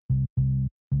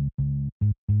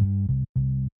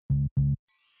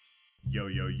Yo,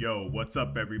 yo, yo, what's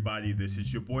up, everybody? This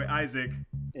is your boy Isaac.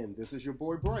 And this is your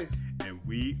boy Bryce. And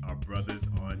we are brothers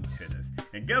on tennis.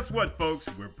 And guess what, folks?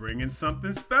 We're bringing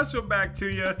something special back to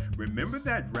you. Remember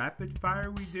that rapid fire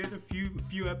we did a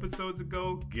few episodes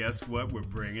ago? Guess what? We're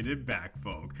bringing it back,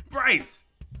 folks. Bryce,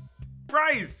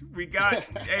 we got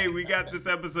this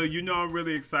episode. You know I'm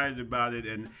really excited about it,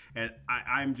 and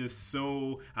I'm just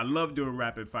I love doing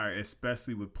rapid fire,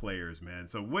 especially with players, man.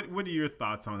 So what are your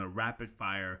thoughts on a rapid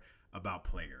fire about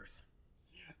players?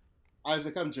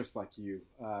 Isaac, I'm just like you.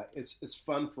 It's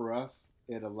fun for us.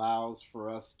 It allows for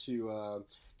us to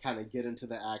kind of get into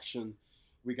the action.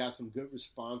 We got some good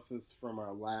responses from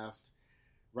our last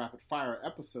rapid fire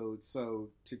episode, so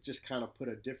to just kind of put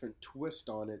a different twist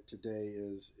on it today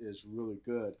is really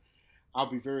good. I'll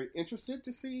be very interested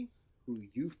to see who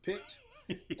you've picked,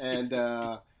 and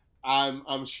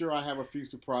I'm sure I have a few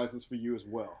surprises for you as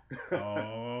well.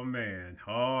 Oh man,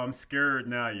 I'm scared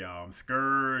now, y'all. I'm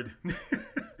scared.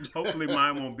 Hopefully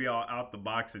mine won't be all out the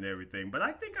box and everything, but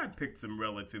I think I picked some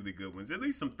relatively good ones, at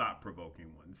least some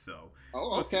thought-provoking ones. So,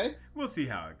 okay. We'll see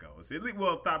how it goes.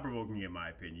 Thought-provoking in my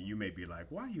opinion. You may be like,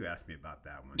 why you asked me about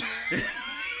that one?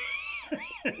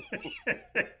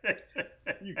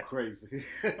 You crazy.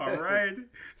 All right.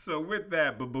 So with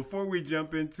that, but before we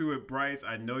jump into it, Bryce,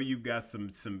 I know you've got some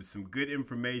good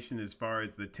information as far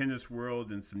as the tennis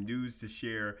world and some news to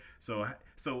share. So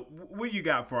what you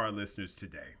got for our listeners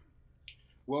today?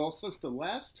 Well, since the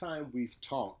last time we've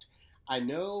talked, I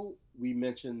know we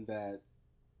mentioned that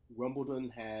Wimbledon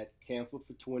had canceled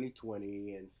for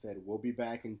 2020 and said we'll be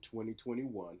back in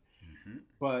 2021. Mm-hmm.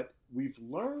 But we've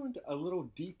learned a little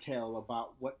detail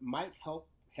about what might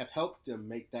have helped them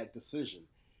make that decision.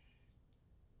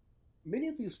 Many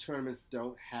of these tournaments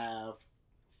don't have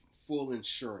full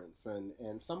insurance,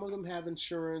 and some of them have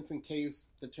insurance in case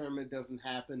the tournament doesn't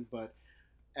happen, but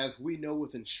as we know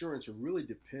with insurance, it really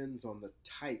depends on the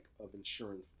type of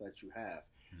insurance that you have.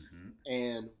 Mm-hmm.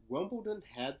 And Wimbledon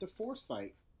had the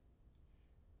foresight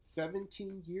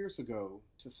 17 years ago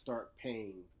to start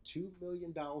paying $2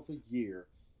 million a year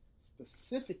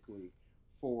specifically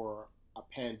for a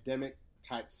pandemic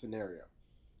type scenario.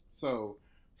 So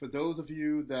for those of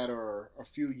you that are a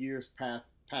few years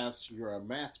past your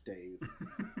math days,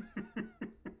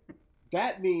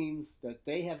 that means that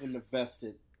they have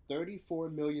invested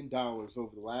 $34 million over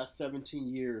the last 17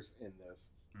 years in this,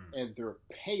 and their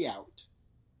payout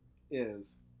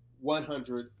is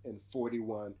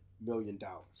 $141 million.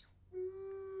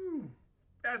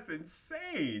 That's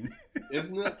insane.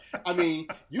 Isn't it? I mean,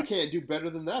 you can't do better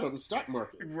than that on the stock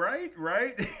market. Right?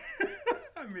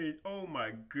 I mean, oh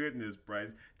my goodness,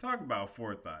 Bryce. Talk about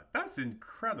forethought. That's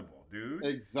incredible, dude.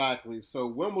 Exactly. So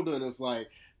Wimbledon is like,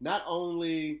 not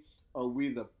only are we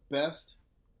the best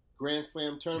Grand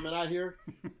Slam tournament out here,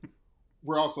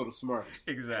 we're also the smartest.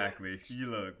 Exactly. You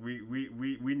look,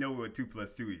 we know what 2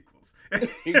 + 2 equals.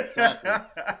 Exactly.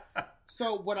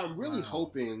 So what I'm really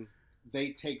hoping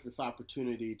they take this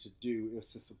opportunity to do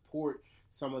is to support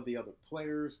some of the other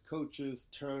players, coaches,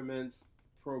 tournaments,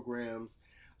 programs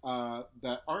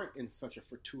that aren't in such a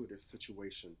fortuitous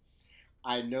situation.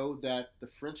 I know that the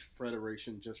French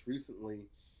Federation just recently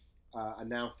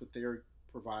announced that they're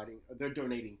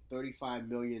donating 35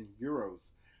 million euros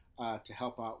to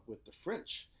help out with the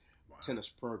French tennis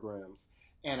programs.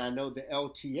 And I know the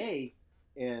LTA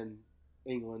in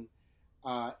England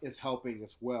is helping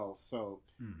as well. So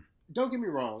don't get me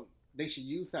wrong. They should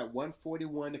use that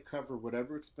 141 to cover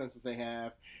whatever expenses they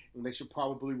have, and they should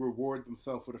probably reward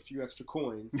themselves with a few extra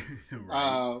coins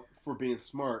for being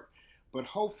smart. But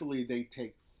hopefully they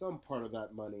take some part of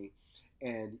that money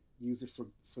and use it for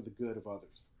the good of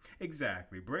others.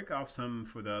 Exactly. Break off some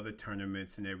for the other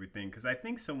tournaments and everything, because I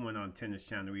think someone on Tennis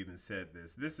Channel even said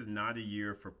this. This is not a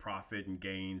year for profit and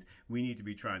gains. We need to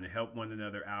be trying to help one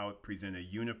another out, present a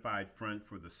unified front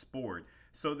for the sport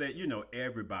so that,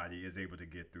 everybody is able to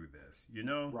get through this,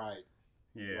 Right.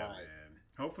 Yeah, right. Man.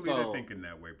 Hopefully they're thinking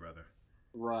that way, brother.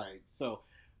 Right. So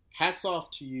hats off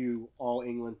to you, All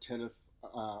England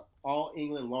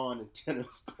Lawn and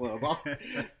Tennis Club.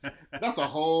 That's a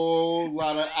whole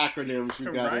lot of acronyms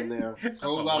you got in there.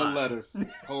 Whole lot of letters.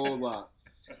 Whole lot.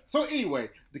 So anyway,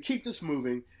 to keep this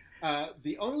moving,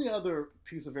 the only other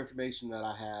piece of information that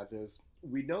I have is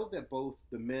we know that both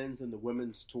the men's and the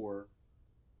women's tour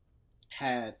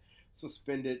had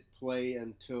suspended play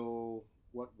until,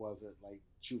 what was it, like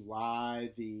July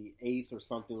the 8th or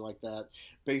something like that,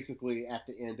 basically at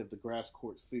the end of the grass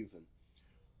court season.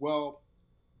 Well,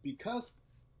 because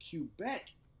Quebec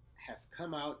has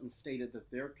come out and stated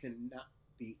that there cannot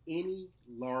be any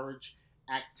large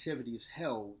activities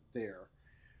held there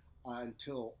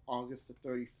until August the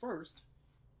 31st,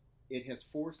 it has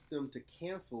forced them to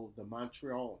cancel the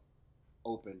Montreal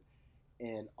Open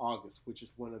in August, which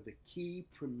is one of the key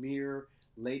premier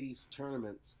ladies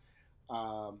tournaments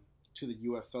to the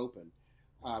U.S. Open.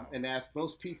 And as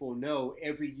most people know,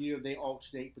 every year they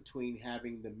alternate between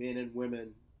having the men and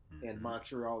women in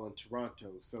Montreal and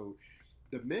Toronto. So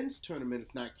the men's tournament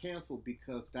is not canceled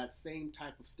because that same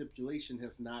type of stipulation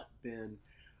has not been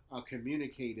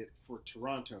communicated for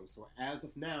Toronto. So as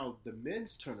of now, the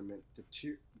men's tournament, the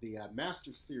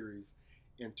Masters Series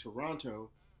in Toronto,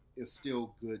 is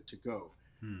still good to go.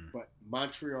 But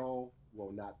Montreal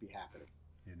will not be happening.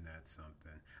 Isn't that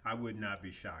something? I would not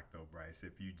be shocked though, Bryce,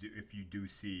 if you do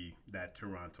see that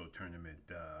Toronto tournament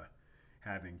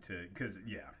having to, because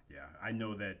I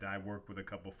know that I work with a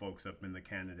couple folks up in the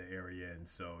Canada area, and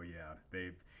so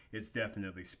it's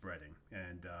definitely spreading.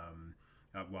 And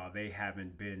while they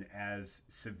haven't been as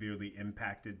severely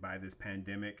impacted by this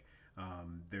pandemic,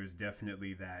 there's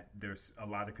definitely there's a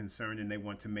lot of concern, and they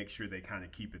want to make sure they kind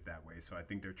of keep it that way. So I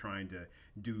think they're trying to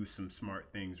do some smart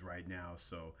things right now.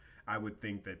 So I would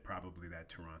think that probably that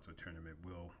Toronto tournament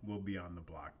will be on the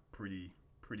block pretty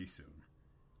soon.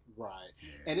 Right.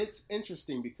 Yeah. And it's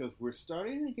interesting because we're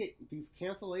starting to get these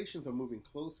cancellations are moving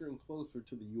closer and closer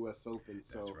to the U.S. Open.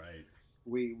 So that's right.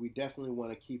 We definitely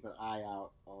want to keep an eye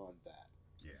out on that.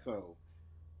 Yeah. So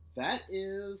that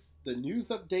is the news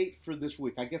update for this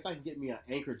week. I guess I can get me an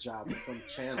anchor job at some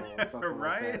channel or something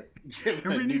right? like that.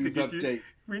 We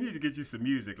need to get you some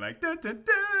music like da da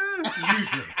da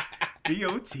music.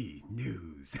 BOT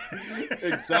news.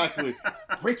 Exactly.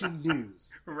 Breaking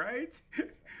news. Right?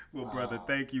 Well, brother,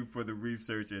 thank you for the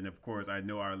research, and of course, I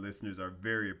know our listeners are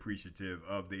very appreciative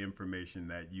of the information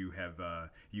that you've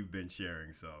been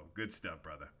sharing. So, good stuff,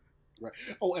 brother. Right.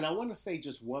 Oh, and I want to say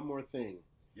just one more thing.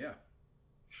 Yeah.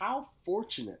 How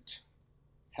fortunate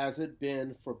has it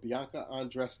been for Bianca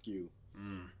Andreescu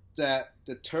that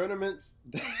the tournaments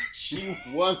that she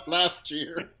won last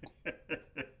year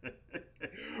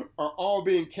are all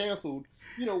being canceled,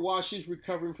 while she's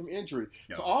recovering from injury.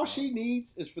 So all she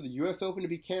needs is for the U.S. Open to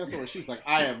be canceled, and she's like,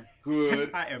 I am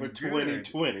good for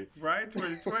 2020. Right?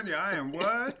 2020, I am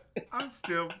what? I'm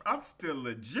still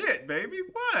legit, baby.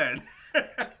 What?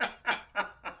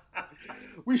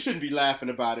 We shouldn't be laughing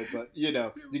about it, but, you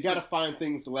got to find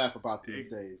things to laugh about these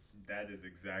days. That is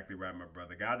exactly right, my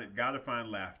brother. Got to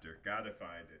find laughter. Got to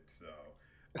find it. So,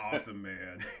 awesome,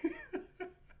 man.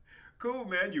 Cool,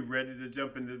 man. You ready to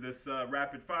jump into this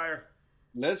rapid fire?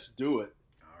 Let's do it.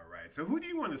 All right. So who do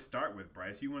you want to start with,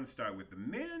 Bryce? You want to start with the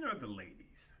men or the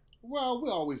ladies? Well, we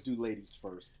always do ladies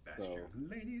first. That's true.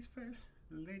 Ladies first.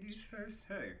 Ladies first.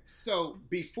 Hey. So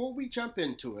before we jump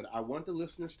into it, I want the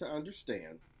listeners to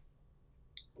understand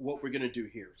what we're going to do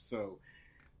here. So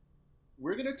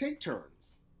we're going to take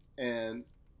turns. And,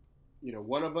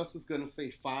 one of us is going to say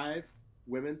 5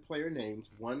 women player names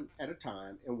one at a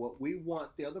time, and what we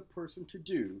want the other person to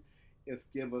do is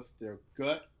give us their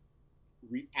gut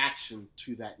reaction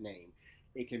to that name.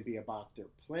 It can be about their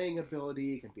playing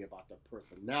ability, it can be about their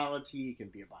personality, it can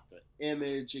be about their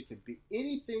image, it can be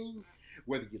anything,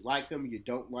 whether you like them, you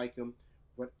don't like them,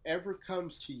 whatever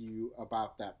comes to you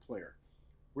about that player.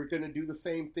 We're going to do the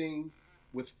same thing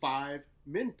with 5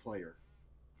 men's players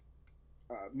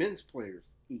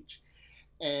each.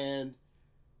 And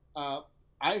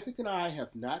Isaac and I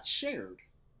have not shared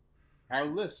our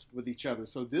list with each other,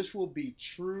 so this will be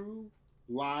true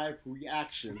live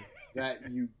reaction that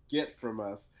you get from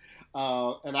us.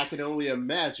 And I can only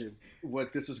imagine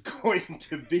what this is going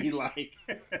to be like.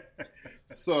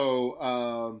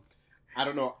 So, I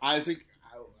don't know. Isaac,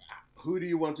 who do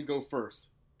you want to go first?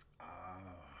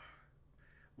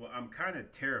 Well, I'm kind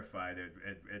of terrified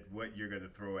at what you're going to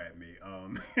throw at me.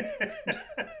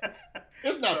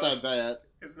 It's not that bad.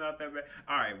 It's not that bad.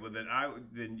 All right. Well, then I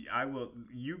will.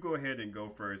 You go ahead and go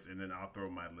first, and then I'll throw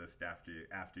my list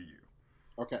after you.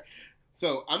 Okay.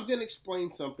 So I'm going to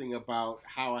explain something about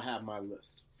how I have my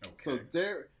list. Okay.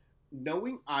 So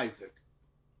knowing Isaac,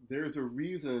 there's a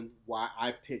reason why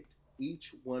I picked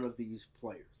each one of these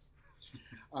players.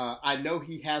 I know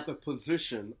he has a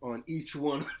position on each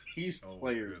one of these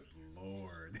players. Good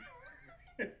Lord.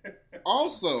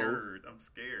 Also, I'm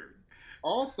scared.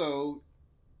 Also,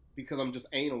 because I'm just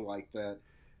anal like that,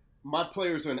 my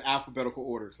players are in alphabetical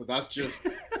order. So that's just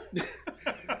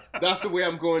that's the way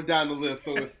I'm going down the list.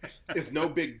 So it's no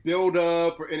big build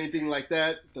up or anything like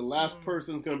that. The last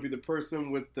person is going to be the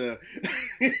person with the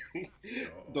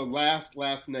the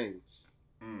last name.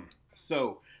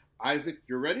 So, Isaac,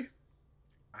 you're ready?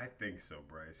 I think so,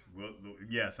 Bryce. Well,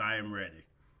 yes, I am ready.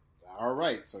 All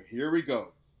right, so here we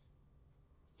go.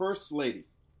 First lady,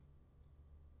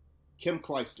 Kim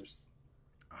Clijsters.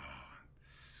 Oh,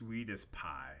 sweet as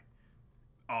pie.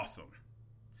 Awesome.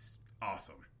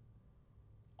 Awesome.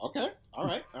 Okay. All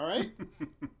right.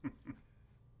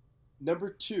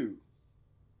 Number 2,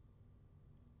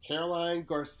 Caroline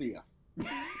Garcia.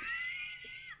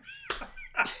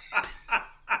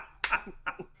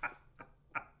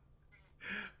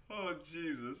 Oh,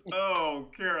 Jesus. Oh,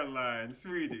 Caroline,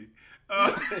 sweetie.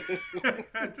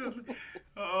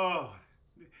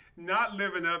 Not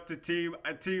living up to Team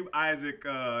Isaac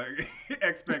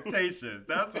expectations.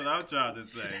 That's what I'm trying to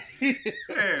say.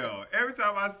 Hell, every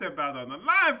time I step out on the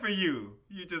line for you,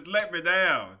 you just let me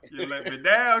down. You let me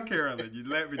down, Caroline. You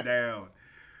let me down.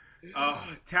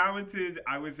 Talented,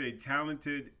 I would say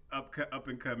talented, up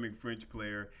and coming French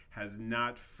player, has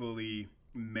not fully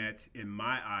met, in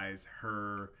my eyes,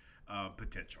 her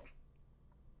potential.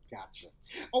 Gotcha.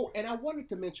 Oh, and I wanted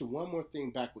to mention one more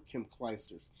thing back with Kim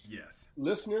Clijsters. Yes.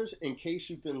 Listeners, in case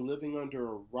you've been living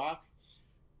under a rock,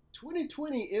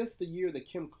 2020 is the year that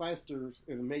Kim Clijsters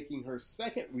is making her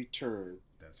second return.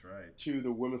 That's right. To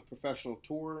the Women's Professional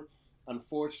Tour.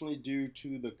 Unfortunately, due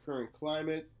to the current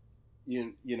climate,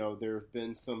 you know, there have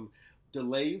been some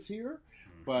delays here,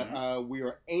 but we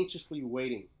are anxiously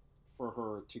waiting for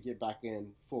her to get back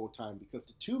in full time, because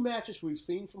the 2 matches we've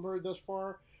seen from her thus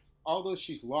far, although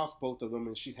she's lost both of them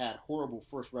and she's had horrible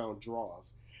first round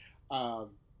draws,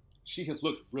 she has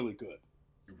looked really good.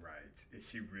 Right.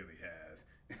 She really has.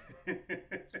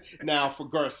 Now, for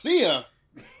Garcia,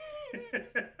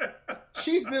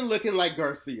 she's been looking like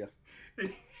Garcia.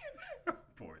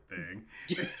 Poor thing.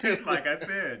 Like I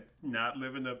said, not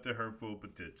living up to her full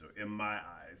potential, in my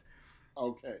eyes.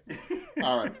 Okay.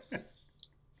 All right.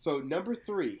 So, number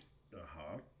 3.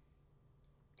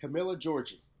 Camila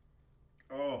Giorgi.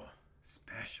 Oh,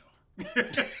 special.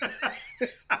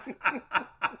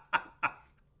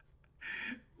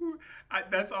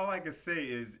 That's all I can say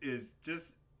is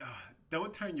just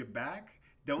don't turn your back.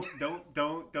 Don't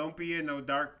be in no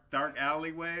dark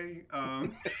alleyway.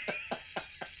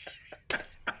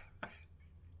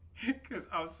 Because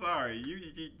I'm sorry,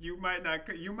 you might not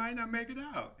make it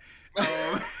out.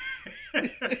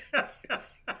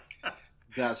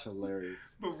 That's hilarious.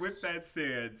 But with that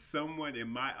said, someone in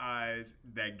my eyes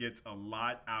that gets a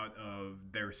lot out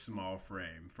of their small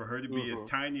frame. For her to be as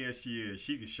tiny as she is,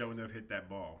 she can show enough hit that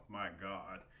ball. My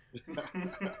God.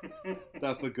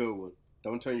 That's a good one.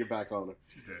 Don't turn your back on her.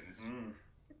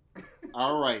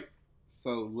 All right.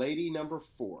 So, lady number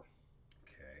 4.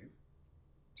 Okay.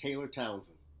 Taylor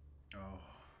Townsend. Oh,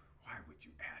 why would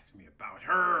you ask me about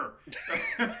her?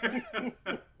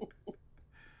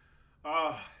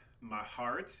 Oh, my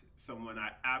heart, someone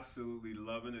I absolutely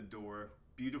love and adore,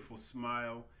 beautiful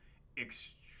smile,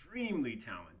 extremely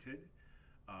talented,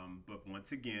 but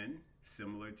once again,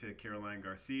 similar to Caroline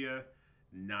Garcia,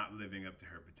 not living up to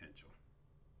her potential.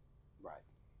 Right.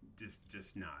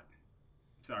 Just not.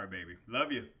 Sorry, baby.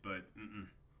 Love you, but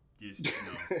just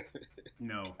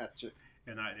no. Gotcha.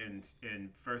 And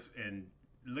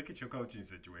look at your coaching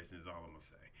situation is all I'm gonna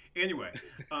say. Anyway,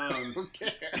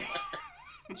 okay.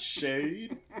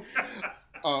 Shade.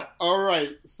 All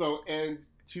right. So, and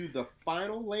to the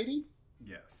final lady.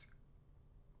 Yes.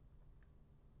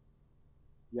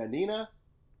 Yanina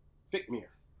Fichtmyer.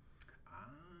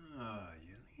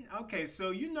 Okay.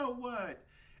 So you know what?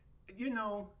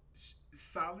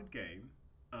 Solid game.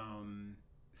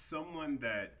 Someone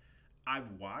that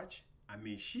I've watched. I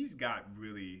mean, she's got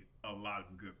really a lot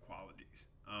of good qualities.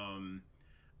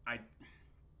 I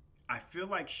feel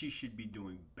like she should be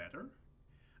doing better.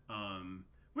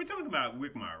 We're talking about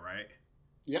Wickmeyer, right?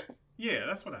 Yep. Yeah,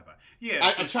 that's what I thought.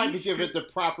 Yeah, I tried to give it the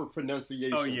proper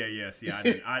pronunciation. Oh yeah. See,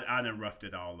 I done roughed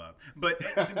it all up. But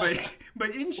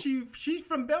isn't she's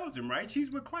from Belgium, right?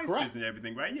 She's with Clijsters and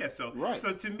everything, right? Yeah. So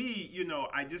So to me,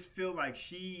 I just feel like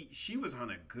she was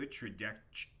on a good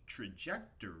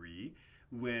trajectory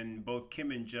when both Kim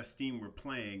and Justine were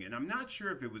playing, and I'm not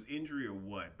sure if it was injury or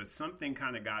what, but something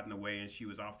kind of got in the way and she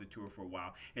was off the tour for a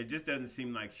while. It just doesn't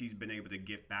seem like she's been able to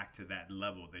get back to that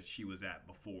level that she was at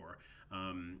before.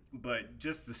 But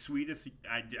just the sweetest,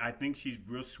 I think she's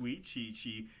real sweet.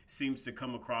 She seems to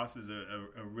come across as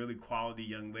a really quality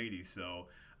young lady. So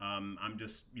I'm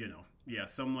just,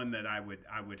 someone that I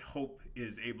would hope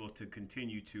is able to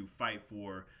continue to fight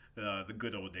for the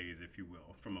good old days, if you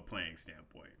will, from a playing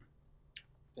standpoint.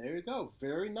 There you go.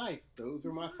 Very nice. Those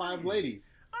are my 5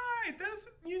 ladies. All right,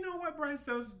 you know what, Bryce?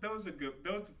 Those are good.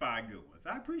 Those are 5 good ones.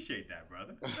 I appreciate that,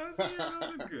 brother. Those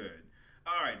are good.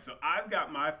 All right, so I've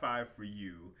got my 5 for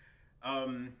you.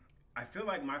 I feel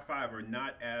like my 5 are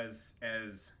not as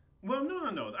well.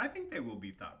 No. I think they will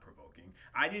be thought provoking.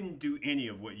 I didn't do any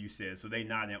of what you said, so they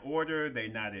not in order, they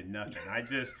not in nothing. I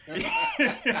just,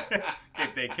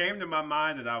 if they came to my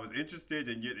mind and I was interested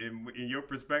in your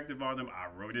perspective on them, I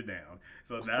wrote it down.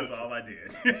 So that's all I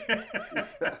did.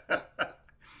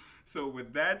 So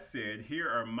with that said, here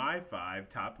are my 5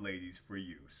 top ladies for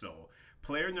you. So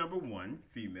player number 1,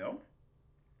 female,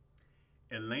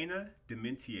 Elena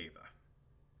Dementieva.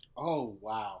 Oh,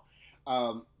 wow.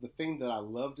 The thing that I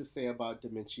love to say about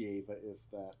Dementieva is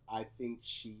that I think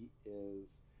she is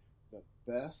the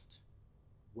best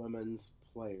women's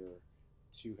player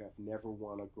to have never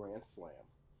won a Grand Slam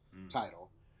title,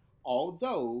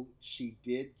 although she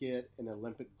did get an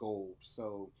Olympic gold.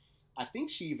 So I think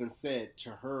she even said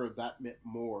to her that meant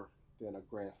more than a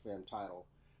Grand Slam title.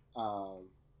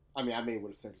 I mean, I may would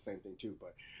have said the same thing too,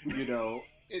 but, you know,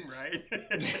 it's right.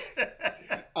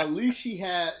 At least she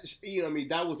had, you know, I mean,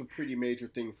 that was a pretty major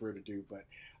thing for her to do. But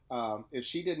if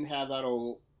she didn't have that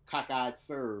old cockeyed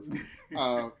serve,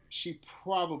 she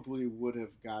probably would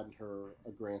have gotten her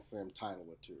a Grand Slam title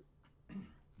or 2.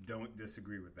 Don't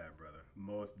disagree with that, brother.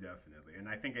 Most definitely. And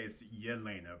I think it's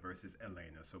Yelena versus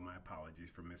Elena. So my apologies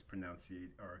for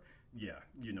mispronouncing, or yeah,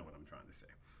 you know what I'm trying to say.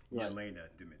 Right. Yelena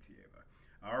Dementieva.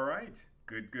 All right.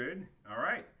 Good. All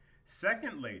right.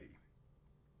 Second lady.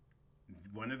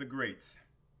 One of the greats.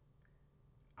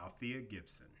 Althea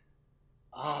Gibson.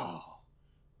 Oh,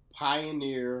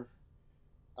 pioneer,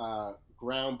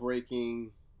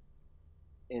 groundbreaking,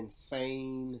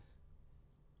 insane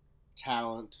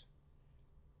talent.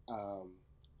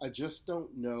 I just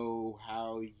don't know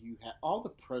how you have all the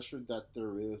pressure that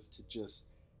there is to just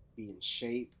be in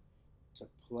shape, to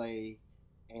play,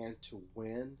 and to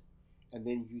win, and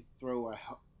then you throw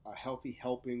a healthy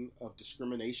helping of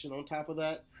discrimination on top of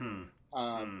that.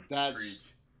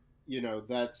 That's, you know,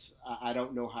 that's, I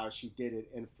don't know how she did it.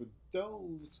 And for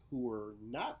those who are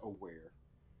not aware,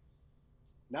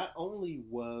 not only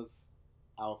was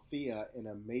Althea an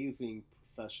amazing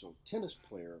professional tennis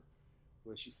player,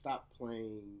 when she stopped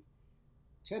playing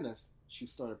tennis, she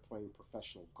started playing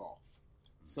professional golf.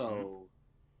 So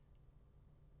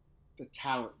the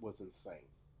talent was insane.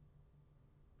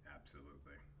 Absolutely.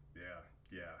 Yeah.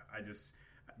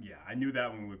 I knew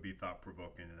that one would be thought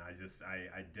provoking, and I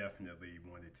definitely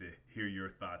wanted to hear your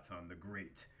thoughts on the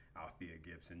great Althea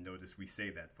Gibson. Notice we say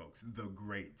that, folks. The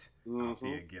great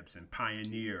Althea Gibson.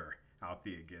 Pioneer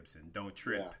Althea Gibson. Don't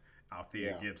trip.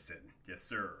 Althea Gibson. Yes,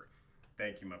 sir.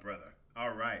 Thank you, my brother.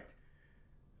 All right.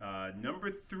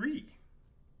 Number 3,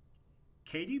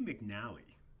 Katie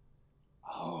McNally.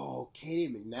 Oh,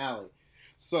 Katie McNally.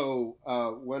 So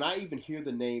when I even hear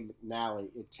the name McNally,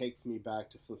 it takes me back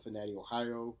to Cincinnati,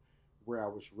 Ohio, where I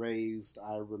was raised.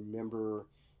 I remember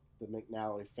the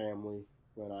McNally family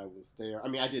when I was there. I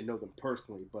mean, I didn't know them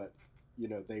personally, but, you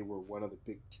know, they were one of the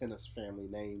big tennis family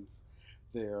names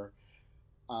there.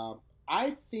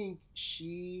 I think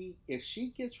if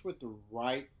she gets with the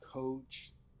right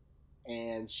coach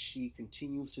and she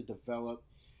continues to develop,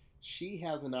 she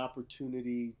has an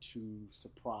opportunity to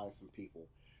surprise some people.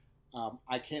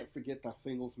 I can't forget that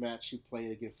singles match she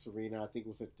played against Serena. I think it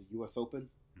was at the U.S. Open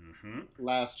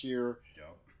last year.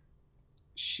 Yep.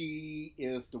 She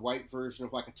is the white version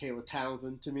of like a Taylor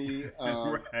Townsend to me.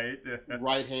 Right.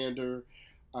 Right-hander.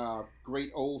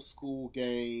 Great old school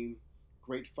game.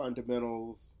 Great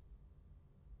fundamentals.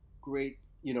 Great,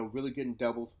 you know, really good in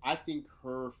doubles. I think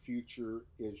her future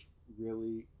is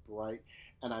really bright.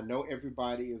 And I know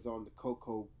everybody is on the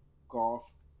Coco Gauff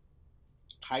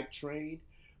hype train,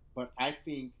 but I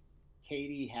think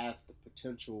Katie has the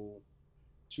potential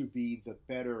to be the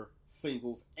better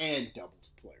singles and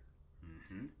doubles player.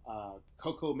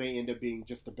 Coco may end up being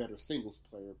just a better singles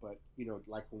player, but, you know,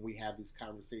 like when we have these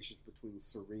conversations between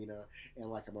Serena and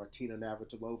like a Martina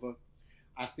Navratilova,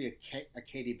 I see a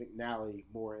Katie McNally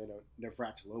more in a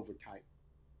Navratilova type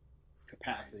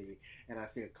capacity, and I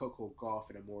see a Coco Gauff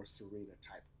in a more Serena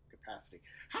type capacity.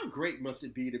 How great must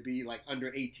it be to be like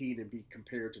under 18 and be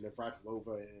compared to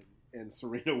Navratilova and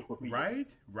Serena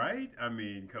Williams? Right. I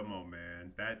mean, come on,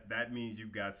 man. That means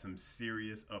you've got some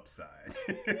serious upside.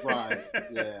 Right.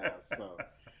 Yeah. So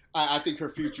I think her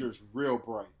future is real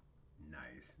bright.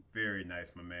 Nice. Very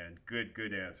nice, my man.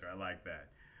 Good answer. I like that.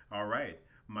 All right.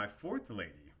 My 4th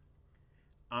lady,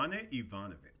 Ana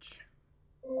Ivanovic.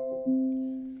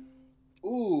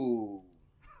 Ooh.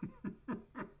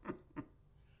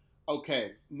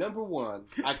 Okay, number 1,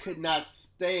 I could not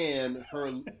stand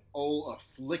her old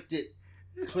afflicted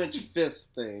clenched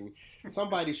fist thing.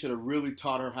 Somebody should have really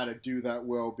taught her how to do that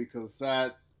well, because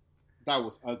that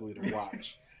was ugly to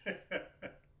watch.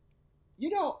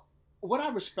 You know, what I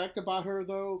respect about her,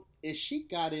 though, is she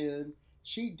got in,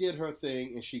 she did her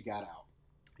thing, and she got out.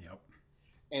 Yep.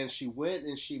 and she went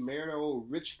and she married an old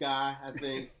rich guy, I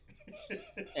think,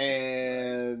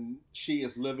 and she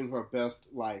is living her best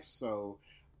life. So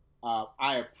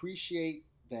I appreciate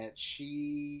that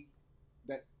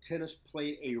tennis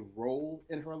played a role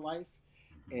in her life,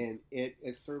 and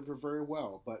it served her very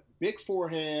well. But big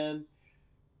forehand,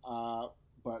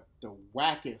 but the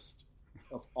wackest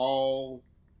of all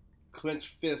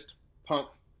clenched fist pump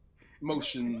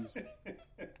motions,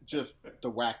 just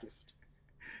the wackest.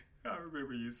 I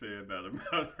remember you saying that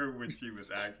about her when she was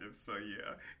active. So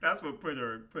yeah, that's what put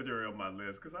her on my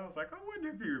list, because I was like, I wonder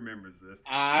if he remembers this.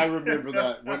 I remember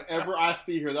that. Whenever I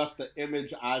see her, that's the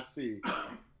image I see.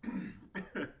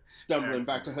 Stumbling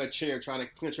back to her chair, trying to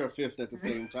clench her fist at the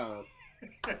same time.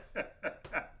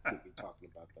 We'll be talking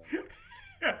about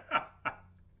that.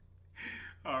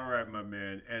 All right, my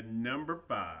man. At number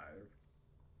 5,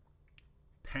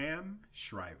 Pam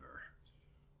Shriver.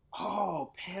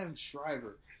 Oh, Pam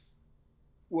Shriver.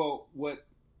 Well, what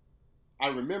I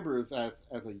remember is as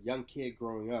a young kid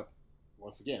growing up,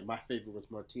 once again, my favorite was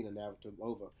Martina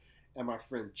Navratilova, and my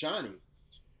friend Johnny,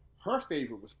 her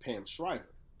favorite was Pam Shriver.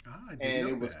 And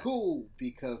it was cool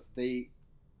because they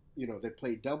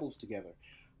played doubles together.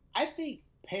 I think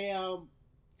Pam,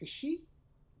 because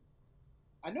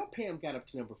I know Pam got up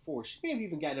to number 4. She may have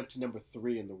even gotten up to number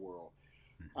 3 in the world.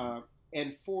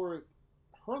 And for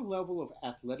her level of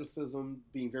athleticism,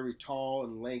 being very tall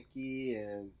and lanky,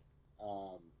 and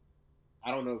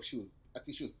I don't know if I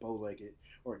think she was bow-legged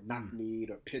or knock-kneed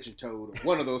or pigeon-toed or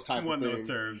one of those type of things. One of those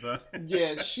terms, huh?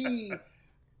 Yeah, she,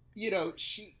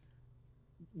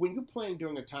 when you're playing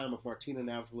during a time of Martina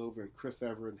Navratilova and Chris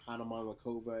Evert and Hana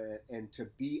Monalikova, and to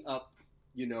be up,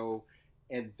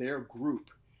 in their group,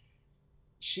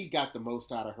 she got the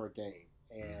most out of her game.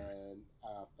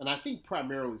 And I think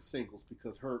primarily singles,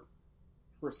 because her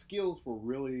skills were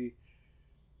really,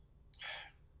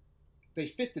 they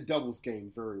fit the doubles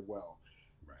game very well.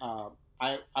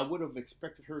 Right. I would have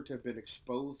expected her to have been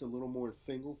exposed a little more in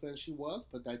singles than she was,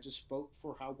 but that just spoke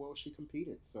for how well she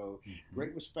competed. So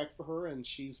great respect for her, and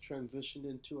she's transitioned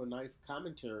into a nice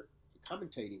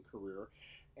commentating career.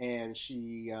 And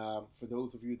she, for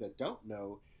those of you that don't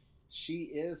know, she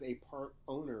is a part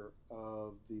owner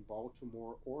of the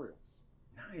Baltimore Orioles.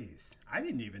 Nice. I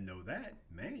didn't even know that.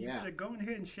 Man, you better go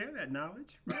ahead and share that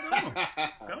knowledge. Right on.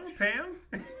 Go on, Pam.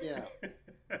 Yeah.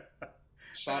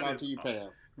 Shout out to you, Pam.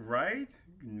 Right?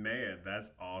 Man,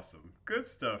 that's awesome. Good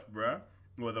stuff, bruh.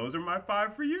 Well, those are my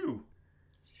 5 for you.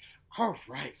 All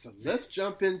right, so let's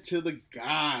jump into the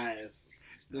guys.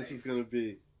 This is going to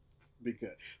be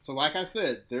good. So like I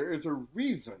said, there is a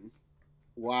reason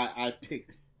why I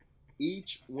picked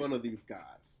each one of these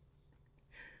guys.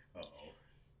 Uh-oh.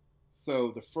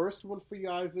 So the first one for you,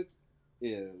 Isaac,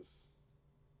 is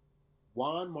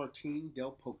Juan Martín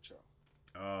del Potro.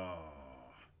 Oh,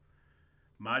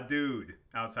 my dude,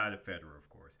 outside of Federer, of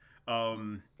course.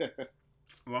 Juan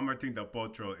Martín del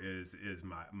Potro is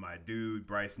my dude.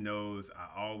 Bryce knows. I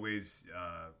always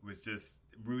was just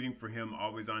rooting for him,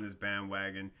 always on his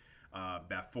bandwagon.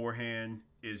 That forehand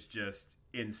is just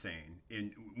insane.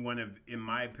 In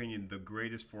my opinion, the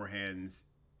greatest forehands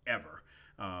ever.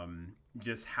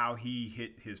 Just how he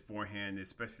hit his forehand,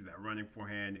 especially that running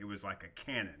forehand, it was like a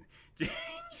cannon.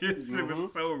 It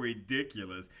was so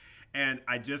ridiculous. And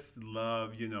I just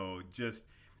love, just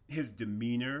his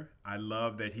demeanor. I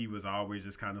love that he was always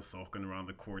just kind of sulking around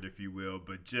the court, if you will,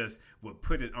 but just would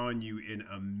put it on you in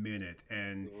a minute.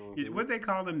 And what they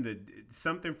call him,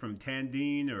 something from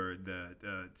Tandine, or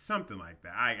the something like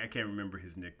that. I can't remember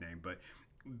his nickname, but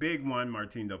big Juan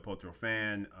Martín del Potro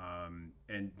fan,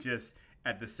 and just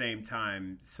at the same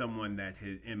time, someone that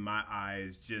in my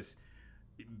eyes, just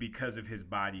because of his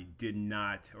body, did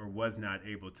not or was not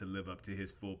able to live up to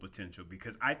his full potential.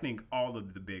 Because I think all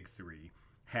of the big 3,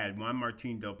 had Juan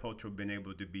Martín del Potro been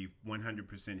able to be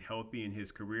 100% healthy in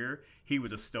his career, he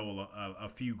would have stole a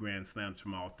few Grand Slams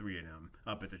from all 3 of them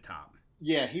up at the top.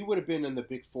 Yeah, he would have been in the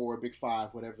big 4, big 5,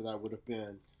 whatever that would have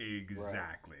been.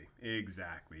 Exactly.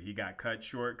 He got cut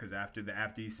short because after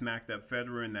he smacked up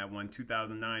Federer in that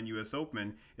 2009 U.S.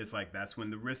 Open, it's like that's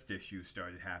when the wrist issues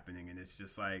started happening, and it's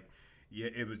just like, yeah,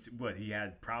 it was he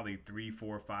had probably 3,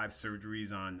 4, 5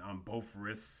 surgeries on both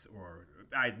wrists, or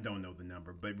I don't know the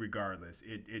number, but regardless,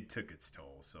 it took its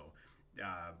toll. So,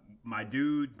 my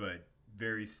dude, but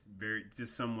very, very,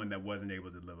 just someone that wasn't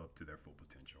able to live up to their full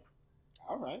potential.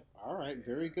 All right,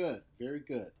 very good.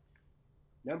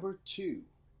 Number 2,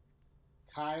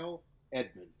 Kyle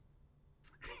Edmund.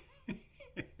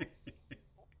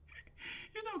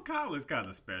 Kyle is kind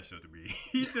of special to me.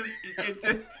 He just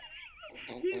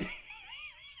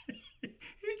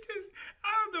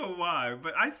I don't know why,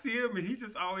 but I see him and he's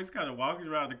just always kind of walking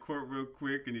around the court real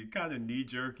quick, and he's kind of knee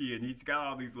jerky, and he's got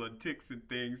all these little ticks and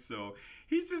things. So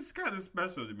he's just kind of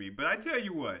special to me. But I tell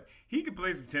you what, he can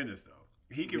play some tennis though.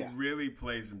 He can really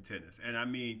play some tennis, and I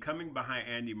mean, coming behind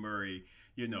Andy Murray,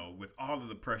 you know, with all of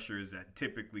the pressures that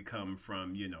typically come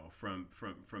from, you know, from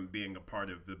being a part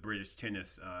of the British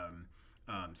tennis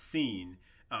scene,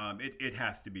 it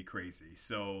has to be crazy.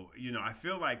 So, you know, I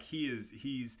feel like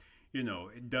he's you know,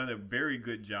 done a very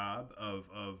good job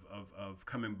of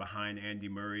coming behind Andy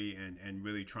Murray and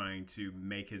really trying to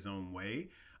make his own way.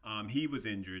 He was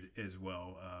injured as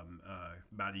well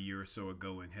about a year or so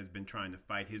ago, and has been trying to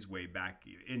fight his way back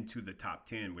into the top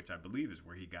 10, which I believe is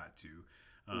where he got to.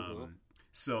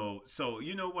 So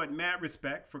you know what? Mad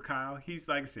respect for Kyle. He's,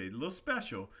 like I said, a little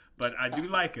special, but I do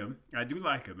like him.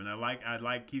 And I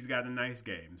like he's got a nice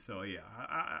game. So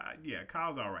yeah,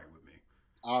 Kyle's all right with me.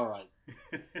 All right.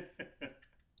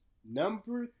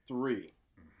 Number 3,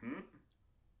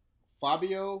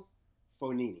 Fabio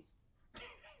Fognini.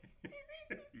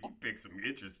 You pick some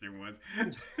interesting ones.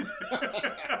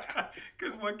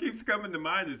 Because what keeps coming to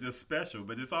mind is just special,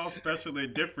 but it's all special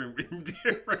in different ways.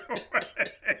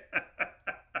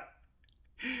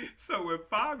 So with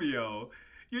Fabio,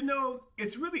 you know,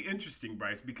 it's really interesting,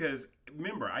 Bryce, because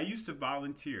remember, I used to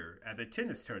volunteer at the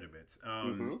tennis tournaments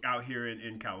out here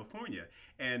in California,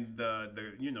 and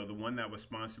the you know, the one that was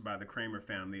sponsored by the Kramer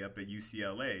family up at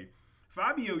UCLA.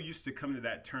 Fabio used to come to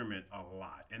that tournament a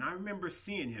lot, and I remember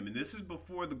seeing him, and this is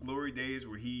before the glory days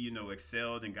where he, you know,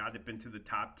 excelled and got up into the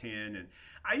top 10, and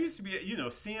I used to be, you know,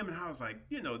 see him, and I was like,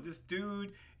 you know, this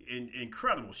dude in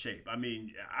incredible shape. I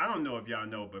mean, I don't know if y'all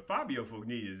know, but Fabio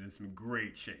Fognini is in some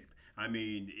great shape. I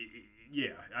mean,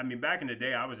 yeah, I mean, back in the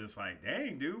day, I was just like,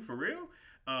 dang, dude, for real?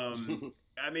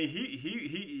 I mean,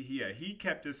 he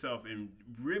kept himself in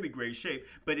really great shape,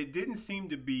 but it didn't seem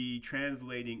to be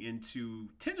translating into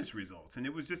tennis results, and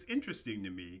it was just interesting to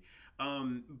me.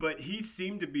 But he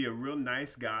seemed to be a real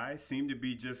nice guy, seemed to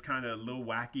be just kind of a little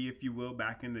wacky, if you will,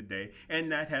 back in the day,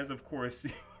 and that has, of course,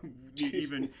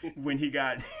 even when he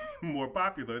got more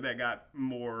popular, that got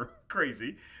more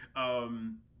crazy.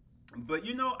 But,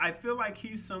 you know, I feel like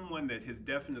he's someone that has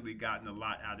definitely gotten a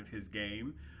lot out of his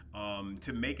game.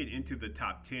 To make it into the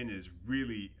top 10 is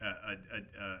really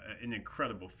an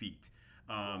incredible feat.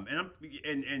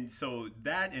 And so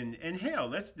that and hell,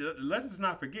 let's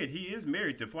not forget, he is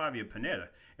married to Flavia Pennetta,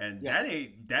 and yes,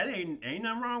 that ain't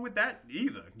nothing wrong with that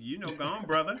either. You know, go on,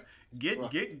 brother, get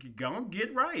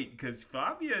right, because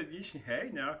Flavia, hey,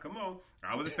 now come on,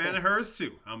 I was a fan of hers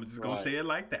too. I'm just gonna say it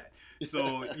like that.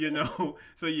 So you know,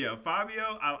 so yeah,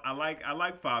 Fabio, I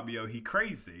like Fabio. He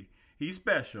crazy, he's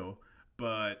special.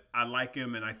 But I like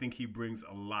him, and I think he brings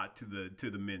a lot to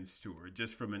the men's tour,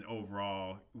 just from an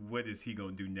overall, what is he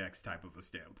gonna do next type of a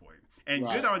standpoint. And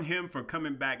good on him for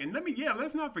coming back. And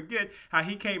let's not forget how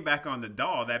he came back on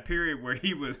Nadal, that period where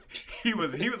he was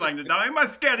like, Nadal, am I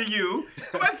scared of you?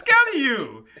 Am I scared of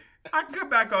you? I can come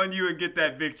back on you and get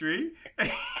that victory.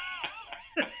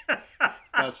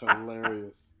 That's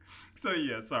hilarious. So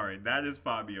yeah, sorry, that is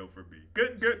Fabio for me.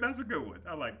 Good. That's a good one.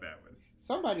 I like that one.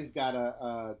 Somebody's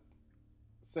gotta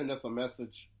send us a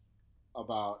message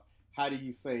about how do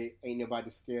you say "ain't nobody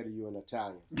scared of you" in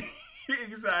Italian.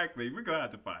 Exactly. We're gonna have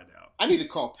to find out. I need to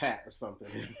call Pat or something.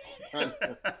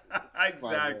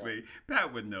 Exactly.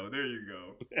 Pat would know. There you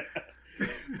go.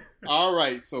 All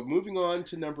right. So moving on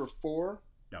to number 4.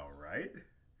 All right.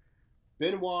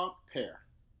 Benoit Paire.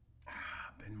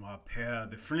 Benoit Paire,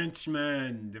 the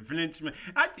Frenchman.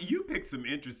 You picked some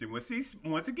interesting ones. He's,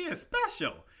 once again,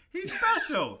 special. He's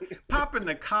special. Popping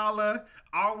the collar,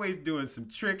 always doing some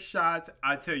trick shots.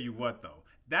 I tell you what, though,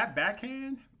 that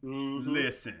backhand,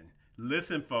 listen,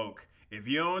 folk. If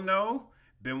you don't know,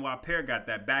 Benoit Paire got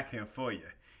that backhand for you.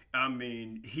 I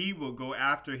mean, he will go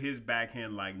after his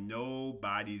backhand like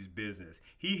nobody's business.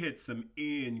 He hits some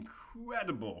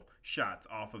incredible shots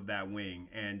off of that wing,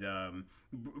 and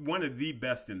one of the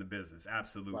best in the business,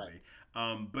 absolutely.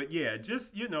 Right. But yeah,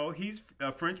 just, you know, he's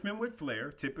a Frenchman with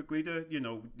flair, typically,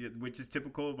 which is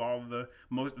typical of the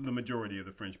majority of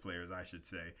the French players, I should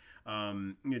say.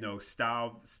 You know,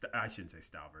 I shouldn't say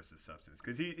style versus substance,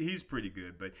 because he's pretty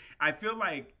good, but I feel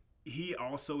like he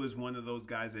also is one of those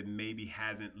guys that maybe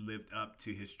hasn't lived up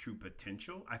to his true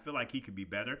potential. I feel like he could be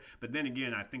better. But then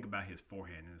again, I think about his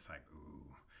forehand, and it's like, ooh.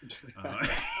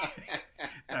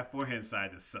 That forehand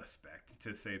side is suspect,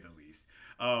 to say the least.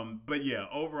 But yeah,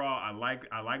 overall, I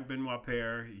like Benoit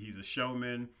Paire. He's a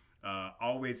showman.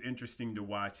 Always interesting to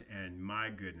watch. And my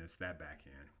goodness, that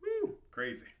backhand. Woo,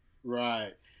 crazy.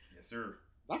 Right. Yes, sir.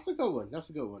 That's a good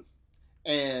one.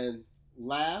 And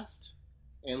last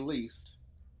and least,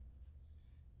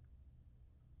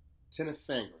 Tennis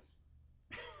Sangren.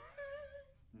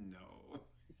 No.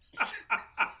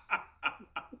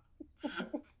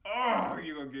 Oh,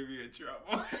 you're going to get me in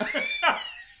trouble.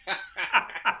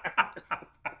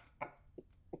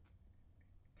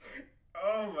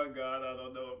 Oh, my God. I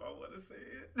don't know if I want to say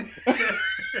it.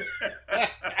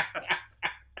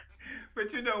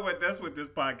 But you know what? That's what this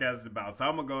podcast is about. So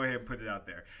I'm going to go ahead and put it out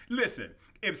there. Listen,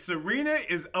 if Serena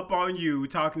is up on you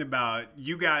talking about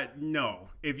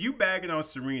if you bagging on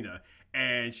Serena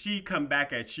and she come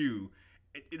back at you,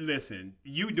 listen,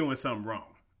 you doing something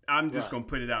wrong. I'm just going to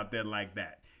put it out there like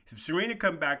that. If Serena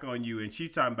come back on you and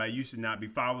she's talking about you should not be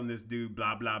following this dude,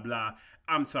 blah, blah, blah,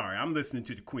 I'm sorry. I'm listening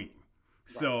to the queen. Right.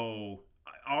 So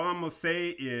all I'm going to say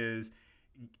is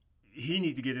he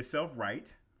need to get himself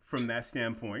right from that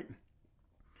standpoint.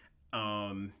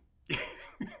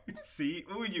 See,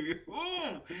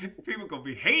 people gonna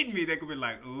be hating me. They gonna be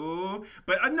like, ooh,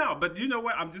 but no, but you know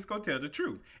what? I'm just gonna tell the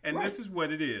truth, and This is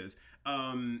what it is.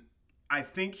 I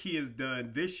think he has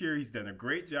done this year. He's done a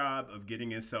great job of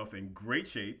getting himself in great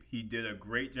shape. He did a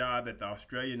great job at the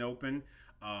Australian Open,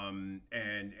 and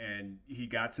he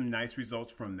got some nice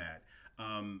results from that.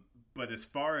 But as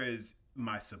far as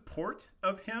my support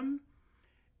of him,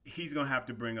 he's going to have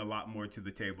to bring a lot more to the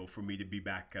table for me to be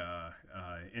back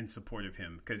in support of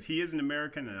him, because he is an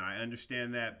American and I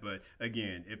understand that. But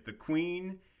again,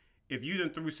 if you done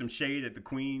threw some shade at the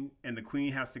queen and the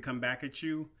queen has to come back at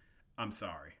you, I'm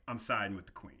sorry. I'm siding with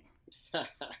the queen.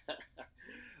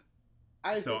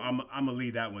 I'm going to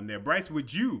leave that one there. Bryce,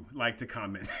 would you like to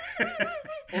comment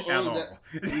at all?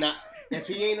 If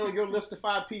he ain't on your list of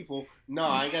 5 people, no,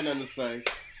 I ain't got nothing to say.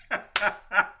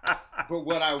 But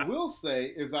what I will say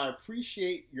is I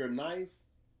appreciate your nice,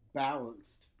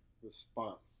 balanced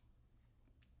response.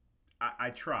 I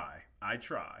try. I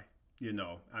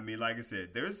mean, like I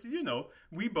said, there's,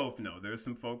 we both know there's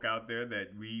some folk out there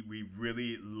that we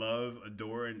really love,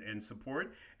 adore, and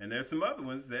support. And there's some other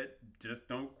ones that just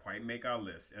don't quite make our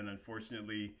list. And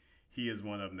unfortunately, he is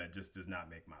one of them that just does not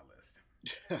make my list.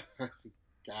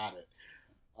 Got it.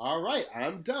 All right.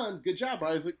 I'm done. Good job,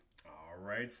 Isaac. All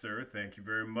right, sir. Thank you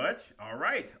very much. All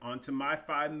right. On to my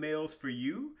 5 males for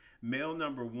you. Male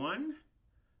number 1,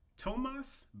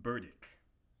 Tomas Berdych.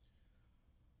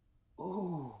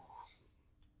 Ooh.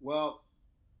 Well,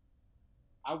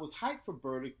 I was hyped for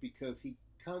Berdych because he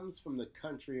comes from the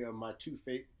country of my two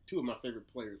of my favorite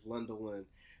players, Lendl and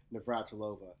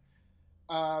Navratilova.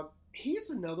 He's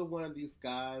another one of these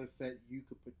guys that you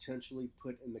could potentially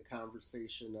put in the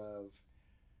conversation of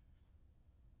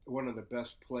one of the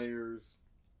best players,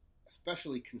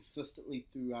 especially consistently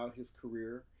throughout his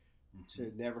career,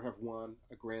 to never have won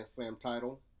a Grand Slam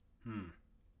title. I'm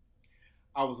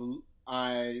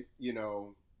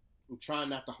trying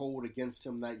not to hold against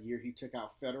him that year he took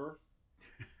out Federer.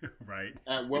 Right.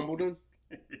 At Wimbledon.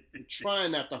 I'm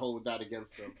trying not to hold that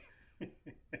against him.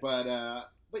 But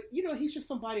he's just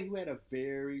somebody who had a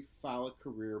very solid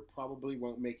career, probably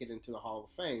won't make it into the Hall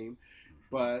of Fame,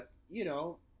 but,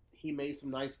 he made some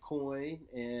nice coin,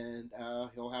 and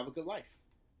he'll have a good life.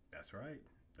 That's right.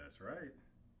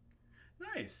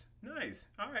 Nice.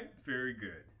 All right. Very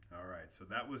good. All right. So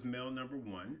that was male number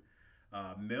 1.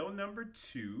 Male number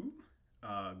 2,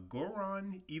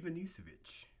 Goran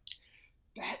Ivanisevic.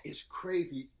 That is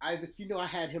crazy. Isaac, I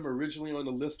had him originally on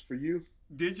the list for you.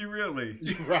 Did you really?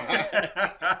 Right.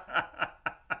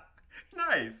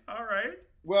 Nice. All right.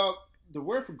 Well, the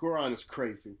word for Goran is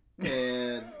crazy.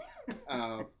 And...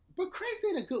 but crazy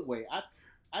in a good way. I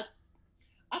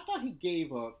thought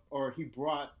he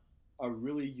brought a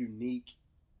really unique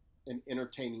and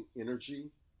entertaining energy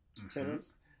to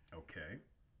tennis. Okay.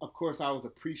 Of course, I was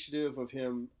appreciative of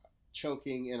him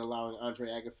choking and allowing Andre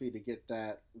Agassi to get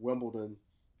that Wimbledon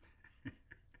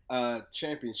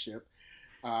championship.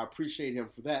 I appreciate him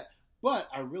for that. But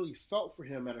I really felt for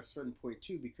him at a certain point,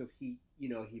 too, because he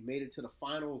made it to the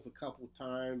finals a couple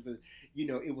times. And,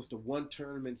 it was the one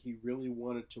tournament he really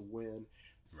wanted to win.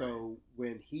 So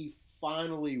when he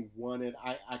finally won it,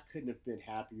 I couldn't have been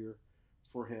happier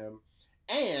for him.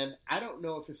 And I don't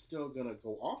know if it's still going to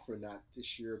go off or not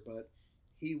this year, but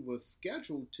he was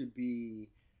scheduled to be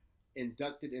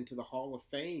inducted into the Hall of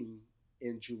Fame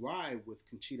in July with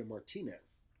Conchita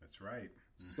Martinez. That's right.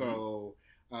 So...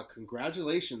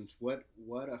 congratulations! What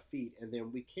a feat! And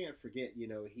then we can't forget,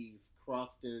 he's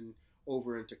crossed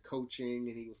over into coaching,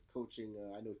 and he was coaching.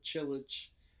 I know Cilic,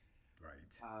 right,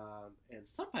 and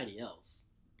somebody else.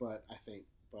 But I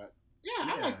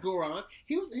like Goran.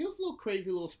 He was a little crazy,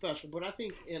 a little special, but I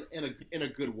think in a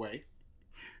good way.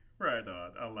 Right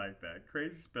on. I like that.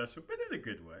 Crazy special, but in a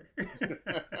good way.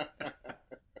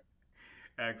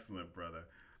 Excellent, brother.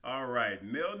 All right,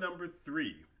 male number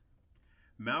 3.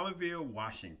 Malavia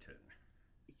Washington.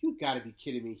 You got to be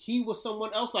kidding me. He was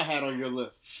someone else I had on your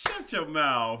list. Shut your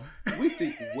mouth. We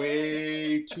think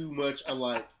way too much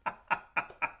alike.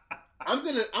 I'm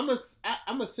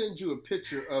gonna send you a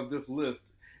picture of this list,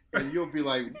 and you'll be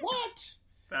like, "What?"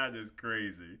 That is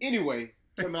crazy. Anyway,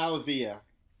 to Malavia.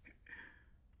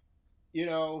 You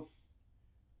know,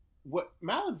 what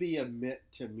Malavia meant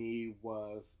to me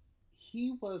was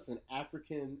he was an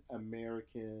African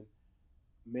American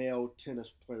male tennis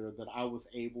player that I was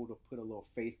able to put a little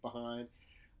faith behind.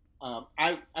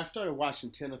 I started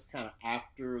watching tennis kind of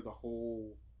after the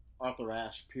whole Arthur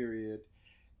Ashe period,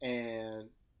 and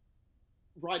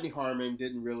Rodney Harman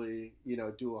didn't really,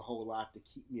 do a whole lot to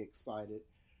keep me excited.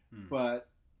 But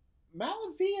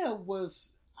Malavia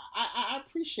was, I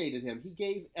appreciated him.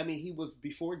 He was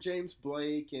before James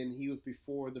Blake, and he was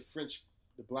before the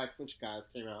Black French guys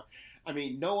came out.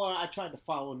 Noah, I tried to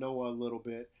follow Noah a little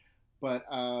bit, but,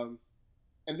 and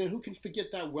then who can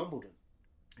forget that Wimbledon?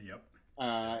 Yep.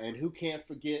 And who can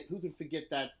forget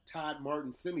that Todd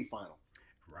Martin semifinal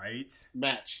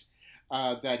match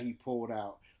that he pulled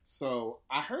out. So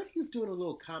I heard he's doing a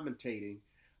little commentating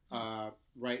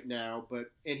right now,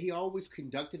 and he always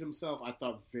conducted himself, I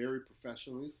thought, very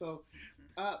professionally. So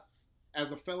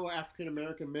as a fellow African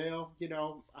American male,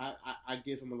 I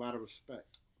give him a lot of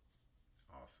respect.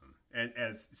 Awesome. And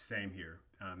same here,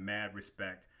 mad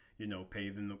respect.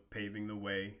 Paving the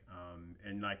way,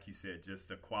 and like you said,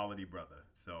 just a quality brother.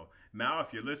 So, Mal,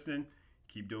 if you're listening,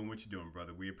 keep doing what you're doing,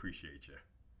 brother. We appreciate you.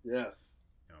 Yes.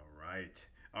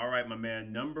 All right, my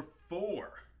man. Number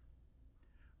 4,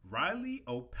 Riley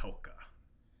Opelka.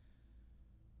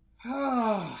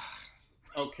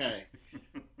 Okay.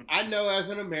 I know as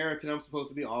an American, I'm supposed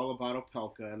to be all about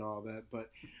Opelka and all that,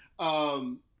 but,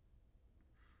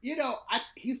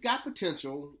 he's got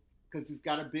potential. Because he's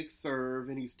got a big serve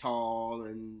and he's tall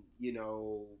and,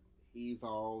 he's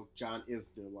all John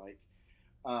Isner-like.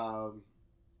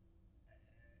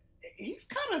 He's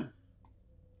kind of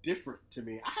different to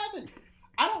me.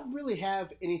 I don't really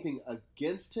have anything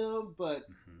against him, but,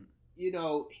 he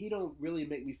don't really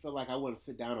make me feel like I want to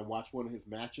sit down and watch one of his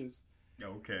matches.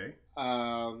 Okay.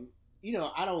 I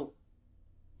don't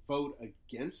vote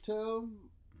against him.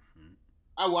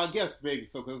 I guess maybe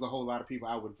so, because there's a whole lot of people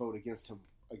I would vote against him.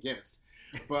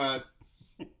 But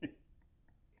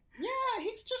yeah,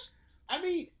 he's just,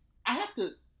 I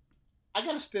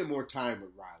gotta spend more time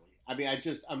with Riley. I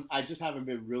just haven't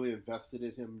been really invested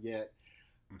in him yet.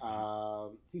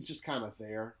 He's just kind of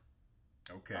there.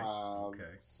 Okay.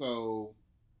 So,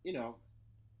 yeah.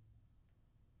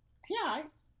 He all right.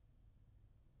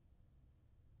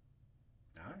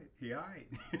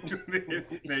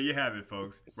 There you have it,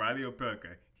 folks. Riley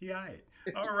Opelka. He all right.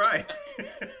 All right.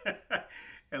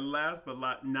 And last but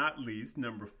not least,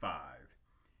 number 5,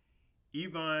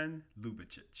 Ivan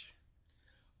Lubicic.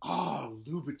 Oh,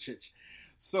 Lubicic.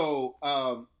 So,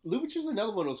 Lubicic is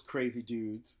another one of those crazy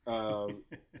dudes.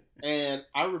 And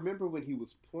I remember when he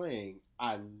was playing,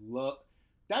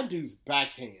 that dude's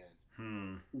backhand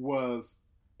was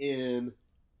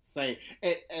insane.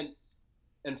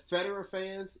 And Federer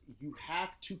fans, you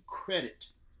have to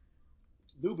credit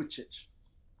Lubicic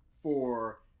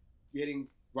for getting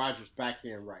Roger's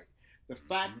backhand right. The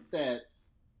fact that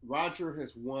Roger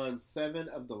has won 7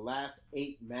 of the last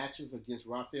 8 matches against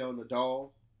Rafael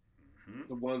Nadal,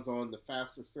 the ones on the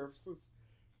faster surfaces,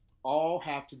 all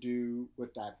have to do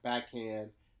with that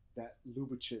backhand that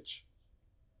Lubicic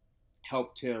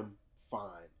helped him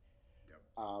find. Yep.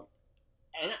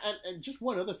 And just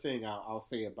one other thing I'll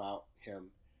say about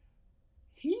him.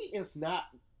 He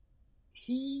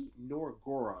nor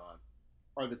Goran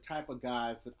are the type of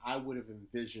guys that I would have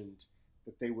envisioned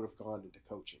that they would have gone into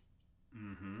coaching.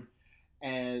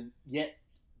 And yet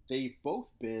they've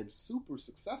both been super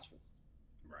successful.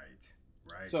 Right.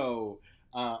 So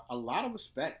a lot of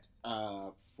respect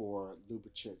for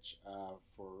Lubicic.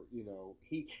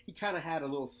 He kind of had a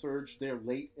little surge there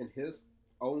late in his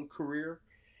own career,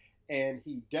 and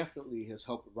he definitely has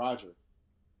helped Roger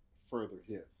further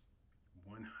his.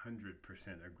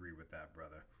 100% agree with that,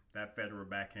 brother. That Federer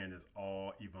backhand is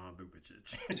all Ivan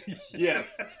Lubicic. Yes.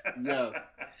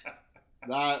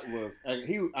 That was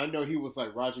I know he was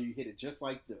like, Roger, you hit it just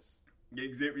like this.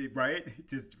 Exactly, right?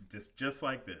 Just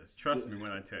like this. Trust me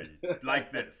when I tell you.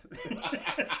 Like this.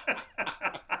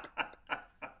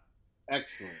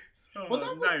 Excellent. Oh,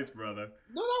 well, nice, brother.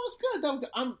 No, that was good.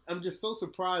 I'm just so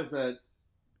surprised that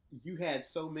you had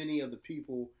so many of the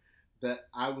people that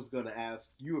I was going to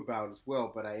ask you about as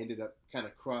well, but I ended up kind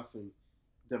of crossing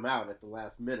them out at the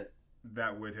last minute.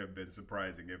 That would have been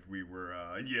surprising if we were,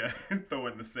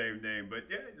 throwing the same name. But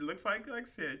yeah, it looks like I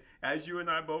said, as you and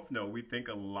I both know, we think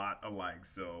a lot alike.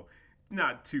 So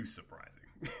not too surprising.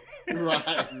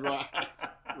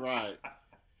 Right.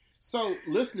 So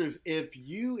listeners, if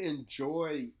you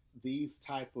enjoy these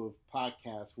type of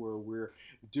podcasts where we're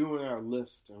doing our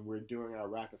list and we're doing our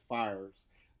rapid fires,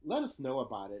 let us know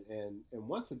about it. And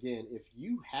once again, if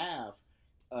you have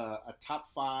a top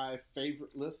 5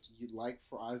 favorite list you'd like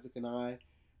for Isaac and I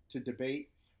to debate,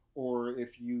 or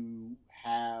if you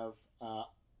have a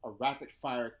rapid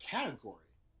fire category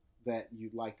that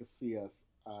you'd like to see us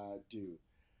do,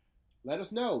 let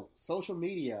us know. Social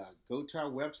media, go to our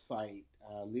website,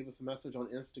 leave us a message on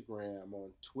Instagram, on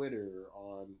Twitter,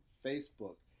 on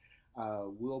Facebook.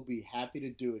 We'll be happy to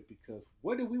do it, because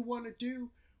what do we want to do?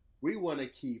 We want to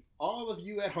keep all of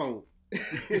you at home.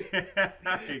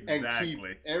 Exactly. And keep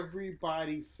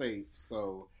everybody safe.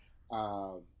 So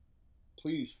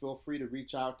please feel free to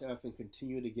reach out to us and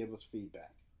continue to give us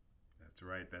feedback.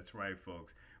 That's right,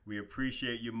 folks. We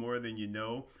appreciate you more than you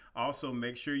know. Also,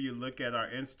 make sure you look at our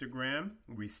Instagram.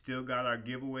 We still got our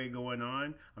giveaway going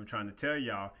on. I'm trying to tell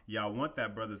y'all want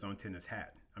that Brothers on Tennis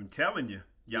hat. I'm telling you,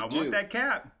 y'all want that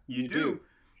cap. You do.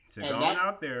 So go on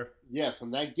out there. Yes,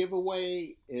 and that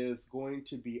giveaway is going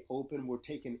to be open. We're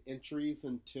taking entries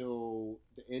until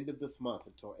the end of this month,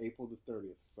 until April the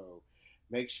 30th. So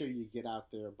make sure you get out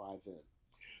there by then.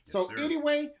 Yes, so sir.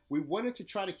 Anyway, we wanted to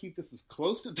try to keep this as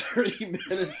close to 30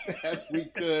 minutes as we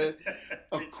could.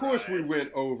 Of course we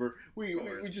went over. We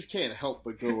just can't help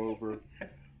but go over.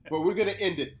 But we're going to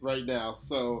end it right now.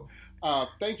 So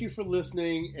thank you for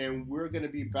listening, and we're going to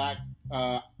be back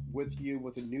with you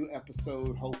with a new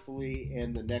episode, hopefully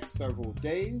in the next several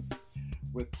days.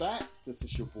 With that, this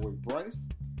is your boy Bryce.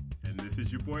 And this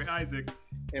is your boy Isaac.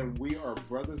 And we are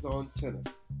Brothers on Tennis.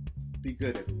 Be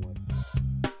good, everyone.